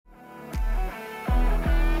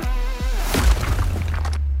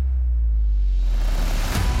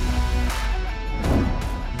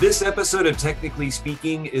This episode of Technically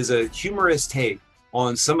Speaking is a humorous take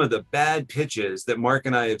on some of the bad pitches that Mark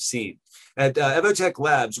and I have seen. At EVOTEK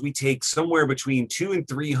Labs, we take somewhere between 200 and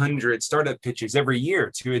 300 startup pitches every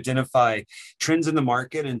year to identify trends in the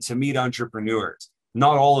market and to meet entrepreneurs.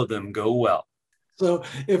 Not all of them go well. So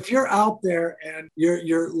if you're out there and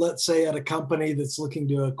you're let's say at a company that's looking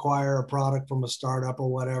to acquire a product from a startup or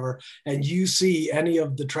whatever, and you see any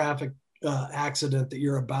of the traffic accident that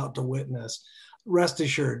you're about to witness, rest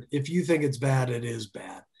assured, if you think it's bad, it is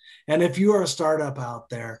bad. And if you are a startup out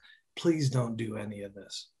there, please don't do any of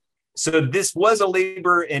this. So this was a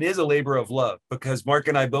labor and is a labor of love, because Mark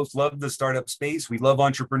and I both love the startup space. We love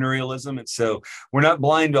entrepreneurialism. And so we're not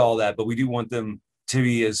blind to all that, but we do want them to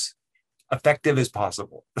be as effective as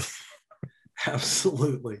possible.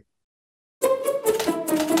 Absolutely.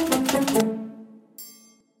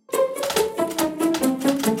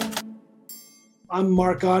 I'm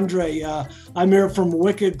Mark Andre. I'm here from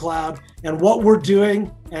Wicked Cloud, and what we're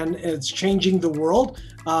doing, and it's changing the world.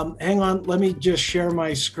 Hang on, let me just share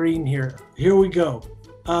my screen here. Here we go.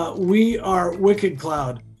 We are Wicked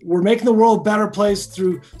Cloud. We're making the world a better place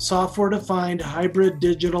through software-defined hybrid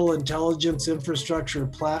digital intelligence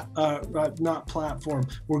infrastructure, not platform.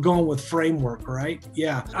 We're going with framework, right?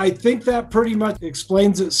 Yeah, I think that pretty much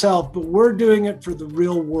explains itself, but we're doing it for the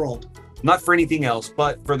real world. Not for anything else,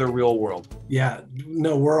 but for the real world. Yeah,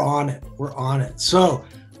 no, we're on it. We're on it. So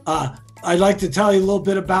I'd like to tell you a little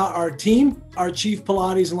bit about our team. Our Chief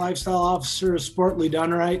Pilates and Lifestyle Officer is Sportly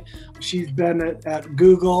Dunright. She's been at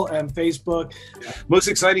Google and Facebook. Most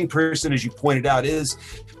exciting person, as you pointed out, is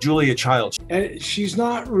Julia Child. And she's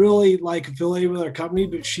not really like affiliated with our company,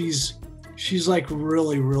 but she's like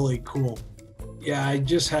really, really cool. Yeah, I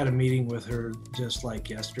just had a meeting with her just like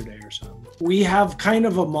yesterday or something. We have kind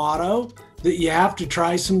of a motto that you have to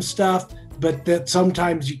try some stuff, but that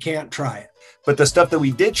sometimes you can't try it. But the stuff that we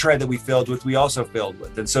did try that we failed with, we also failed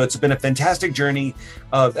with. And so it's been a fantastic journey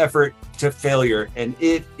of effort to failure, and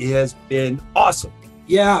it has been awesome.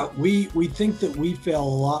 Yeah, we think that we fail a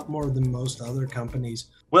lot more than most other companies.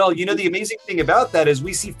 Well, you know, the amazing thing about that is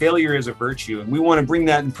we see failure as a virtue, and we want to bring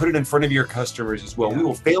that and put it in front of your customers as well. Yeah. We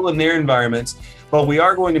will fail in their environments, but we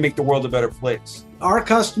are going to make the world a better place. Our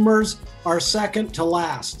customers are second to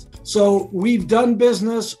last. So we've done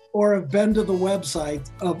business or have been to the website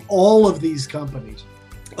of all of these companies.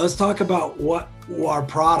 Let's talk about what our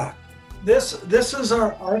product. This is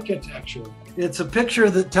our architecture. It's a picture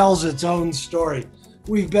that tells its own story.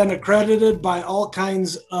 We've been accredited by all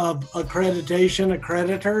kinds of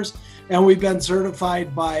accreditors, and we've been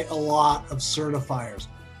certified by a lot of certifiers.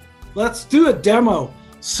 Let's do a demo.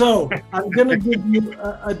 So I'm going to give you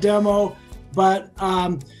a demo, but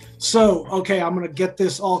okay, I'm going to get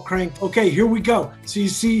this all cranked. Okay, here we go. So you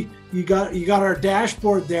see, you got our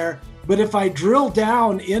dashboard there, but if I drill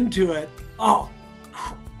down into it,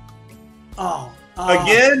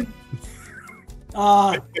 again?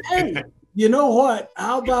 Hey. You know what?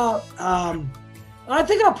 How about, I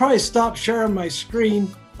think I'll probably stop sharing my screen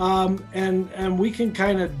and we can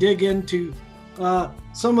kind of dig into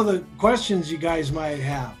some of the questions you guys might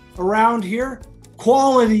have. Around here,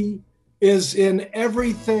 quality is in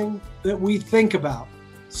everything that we think about.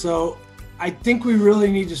 So I think we really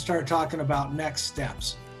need to start talking about next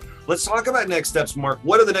steps. Let's talk about next steps, Mark.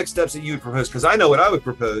 What are the next steps that you would propose? Because I know what I would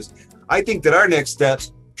propose. I think that our next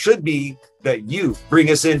steps should be that you bring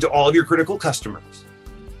us into all of your critical customers.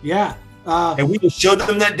 Yeah. And we will show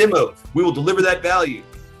them that demo. We will deliver that value.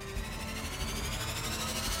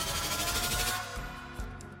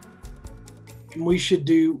 We should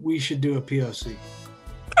do a POC.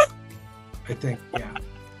 I think, yeah.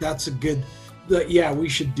 That's a good, we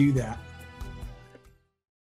should do that.